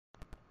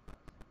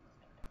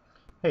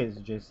Hey, this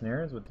is Jason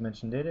Ayers with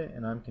Dimension Data,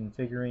 and I'm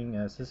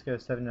configuring Cisco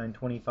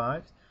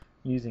 7925s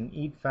using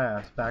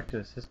EAP-FAST back to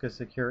a Cisco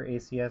Secure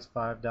ACS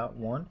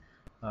 5.1,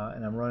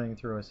 and I'm running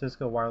through a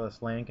Cisco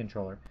wireless LAN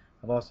controller.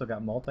 I've also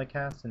got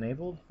multicast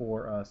enabled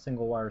for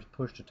single wires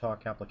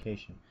push-to-talk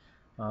application.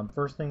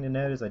 First thing to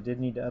note is I did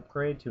need to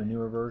upgrade to a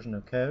newer version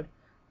of code.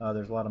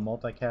 There's a lot of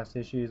multicast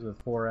issues with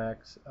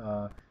 4x,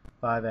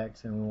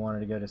 5x, and we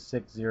wanted to go to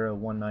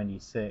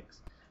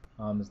 60196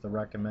 is the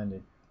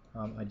recommended.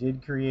 I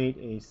did create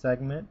a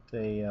segment,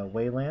 a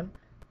WLAN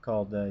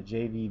called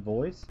JV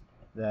Voice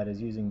that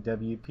is using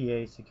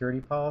WPA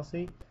security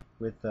policy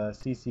with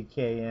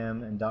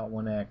CCKM and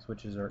 .1x,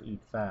 which is our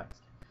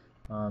EAP-FAST.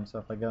 So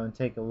if I go and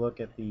take a look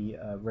at the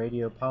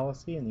radio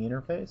policy and the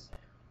interface,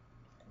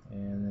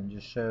 and then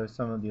just show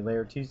some of the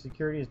layer 2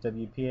 security is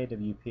WPA,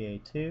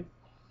 WPA2,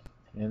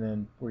 and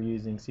then we're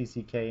using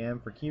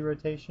CCKM for key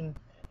rotation,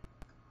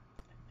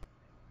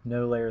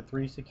 no layer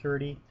 3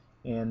 security,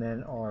 and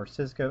then our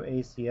Cisco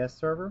ACS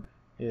server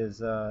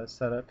is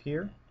set up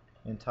here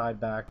and tied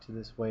back to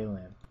this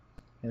WLAN.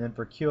 And then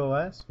for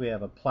QoS we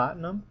have a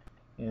Platinum,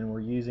 and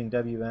we're using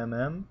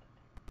WMM.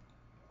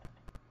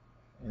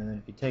 And then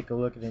if you take a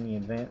look at any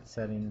advanced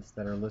settings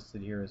that are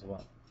listed here as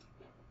well.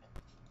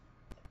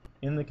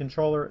 In the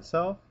controller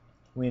itself,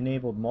 we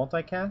enabled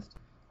multicast.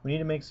 We need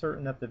to make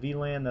certain that the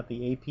VLAN that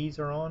the APs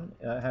are on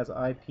has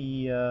IP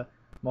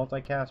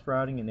multicast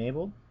routing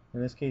enabled.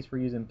 In this case we're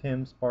using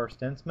PIM sparse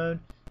dense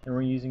mode, and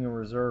we're using a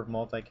reserve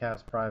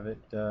multicast private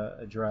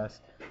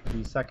address.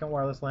 The second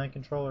wireless LAN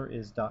controller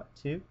is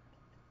 .2.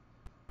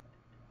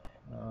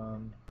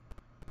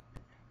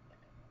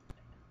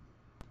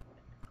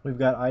 We've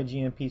got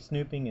IGMP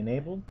snooping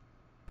enabled.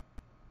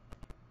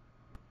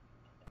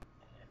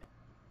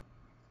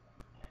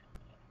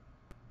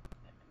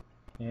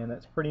 And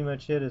that's pretty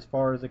much it as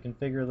far as the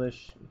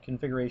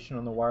configuration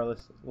on the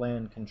wireless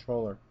LAN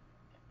controller.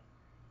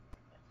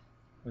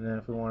 And then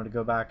if we wanted to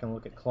go back and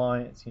look at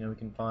clients, we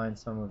can find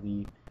some of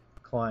the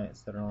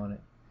clients that are on it.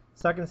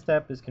 Second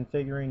step is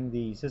configuring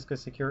the Cisco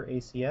Secure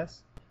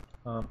ACS.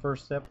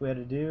 First step we had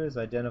to do is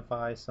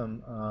identify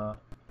some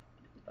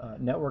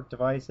network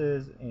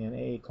devices and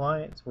AA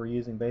clients. We're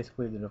using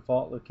basically the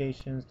default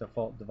locations,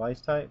 default device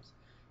types.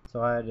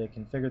 So I had to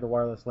configure the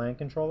wireless LAN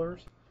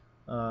controllers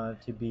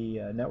to be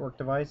network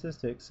devices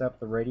to accept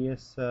the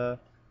radius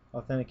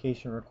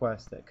authentication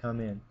requests that come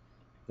in.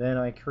 Then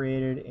I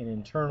created an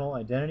internal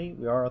identity.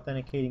 We are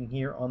authenticating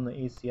here on the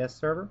ACS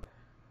server.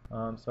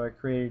 So I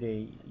created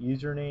a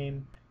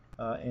username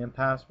and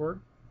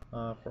password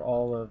for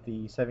all of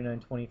the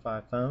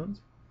 7925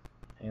 phones.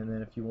 And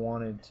then if you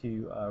wanted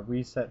to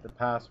reset the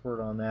password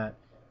on that,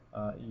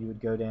 you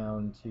would go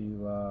down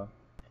to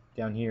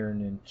down here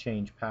and then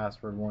change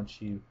password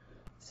once you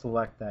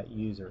select that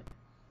user.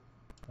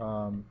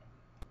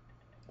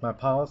 My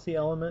policy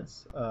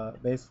elements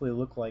basically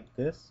look like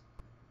this.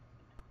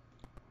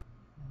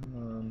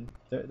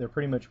 They're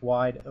pretty much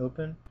wide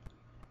open.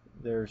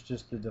 There's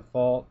just the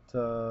default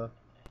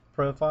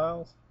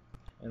profiles,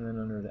 and then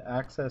under the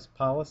access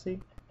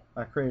policy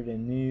I created a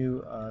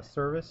new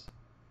service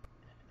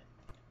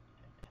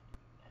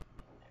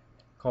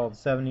called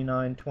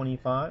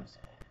 7925s.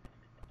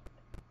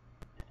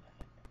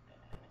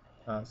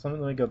 So let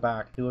me go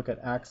back. If you look at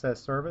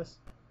access service,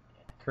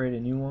 create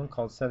a new one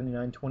called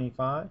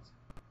 7925s.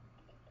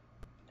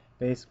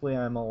 Basically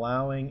I'm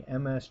allowing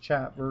MS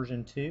Chat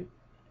version 2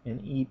 and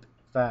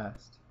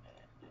EAP-FAST.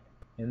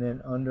 And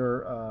then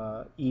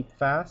under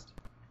EAP-FAST,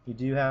 you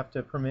do have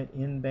to permit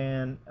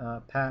in-band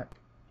pack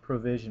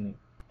provisioning.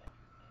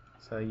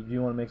 So you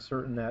do want to make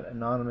certain that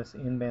anonymous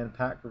in-band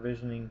pack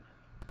provisioning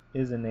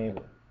is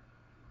enabled.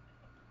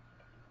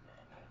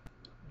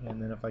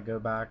 And then if I go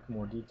back,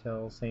 more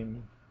details,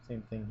 same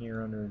thing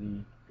here under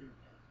the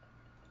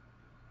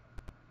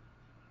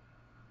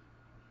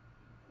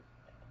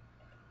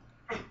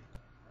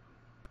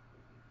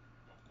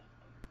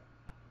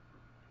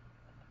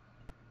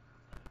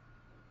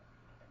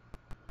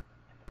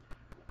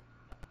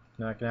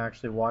Now I can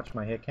actually watch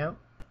my hit count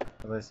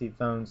as I see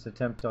phones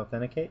attempt to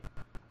authenticate.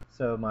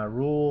 So my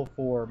rule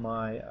for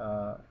my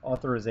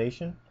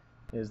authorization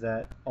is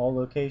that all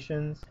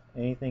locations,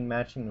 anything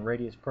matching the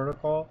radius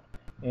protocol,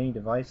 any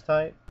device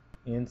type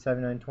in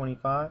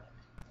 7925,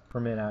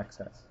 permit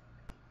access.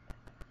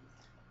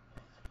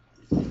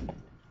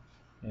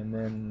 And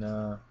then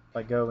if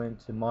I go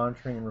into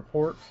monitoring and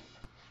reports,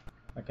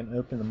 I can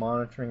open the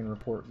monitoring and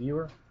report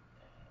viewer.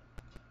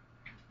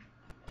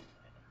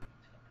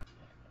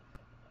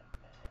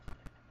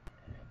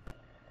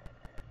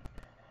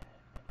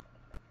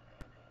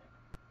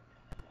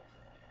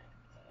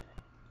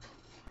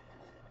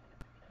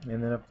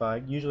 And then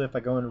usually if I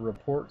go into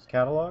reports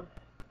catalog,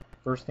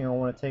 first thing I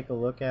want to take a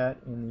look at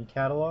in the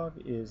catalog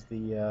is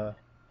the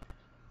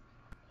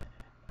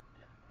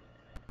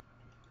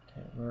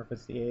can't remember if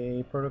it's the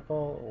AA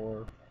protocol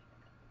or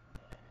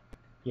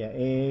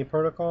AA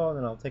protocol, and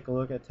then I'll take a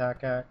look at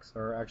TACAX,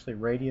 or actually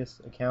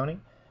radius accounting,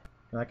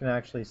 and I can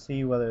actually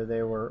see whether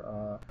there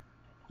were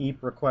EAP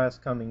requests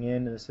coming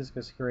into the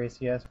Cisco Secure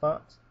ACS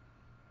box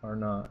or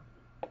not.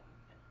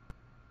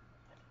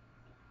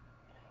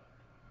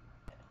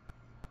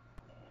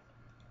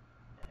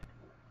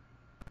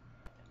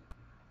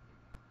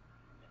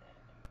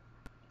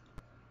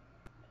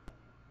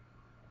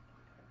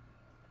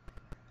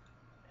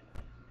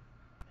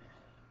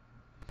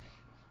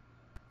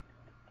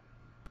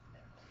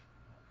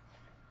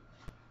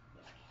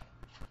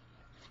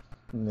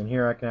 And then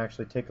here I can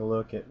actually take a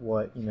look at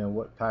what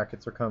what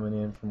packets are coming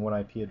in from what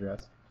IP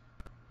address.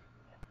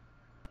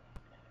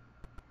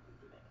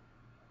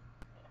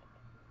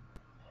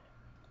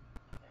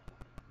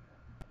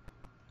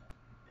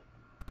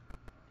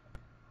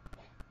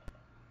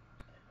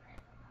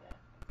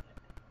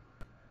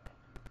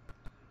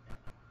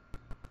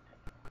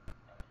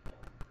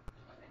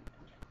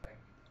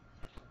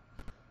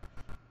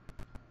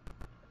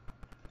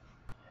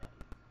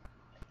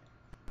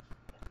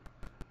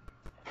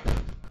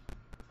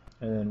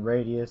 And then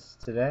radius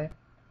today.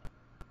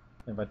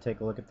 If I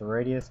take a look at the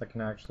radius, I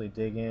can actually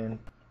dig in,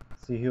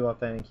 see who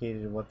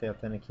authenticated and what they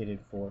authenticated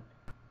for.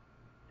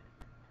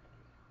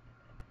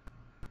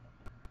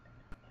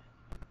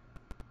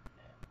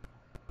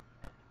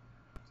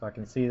 So I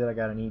can see that I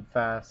got an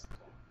EAP-FAST.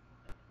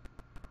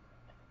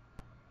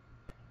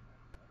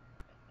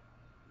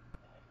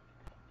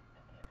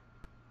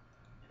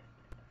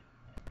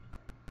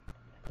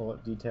 Pull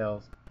up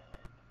details.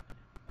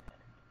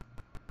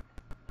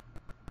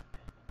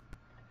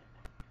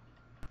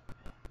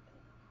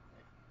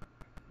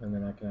 And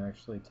then I can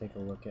actually take a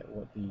look at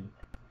what the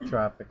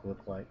traffic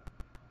looked like.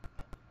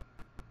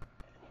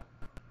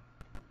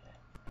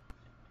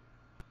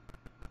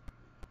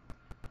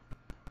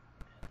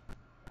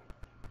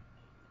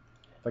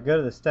 If I go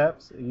to the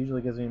steps, it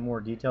usually gives me more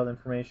detailed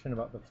information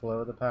about the flow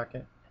of the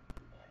packet.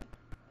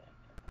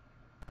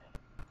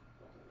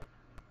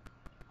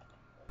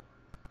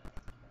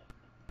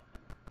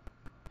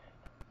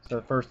 So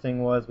the first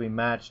thing was we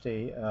matched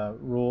a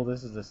rule.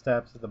 This is the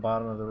steps at the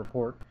bottom of the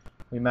report.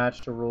 We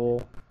matched a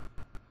rule.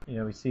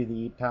 We see the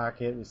EAP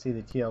packet, we see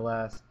the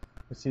TLS,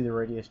 we see the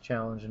radius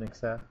challenge and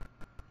accept.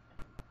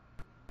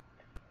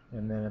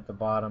 And then at the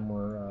bottom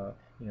we're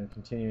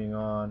continuing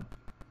on,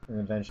 and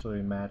eventually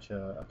we match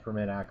a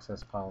permit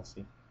access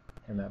policy.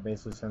 And that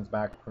basically sends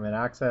back permit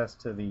access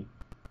to the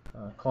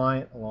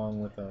client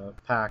along with a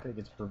packet that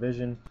gets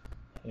provisioned,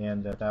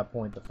 and at that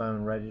point the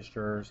phone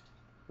registers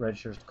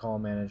to call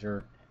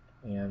manager,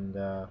 and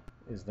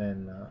is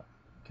then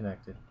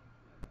connected.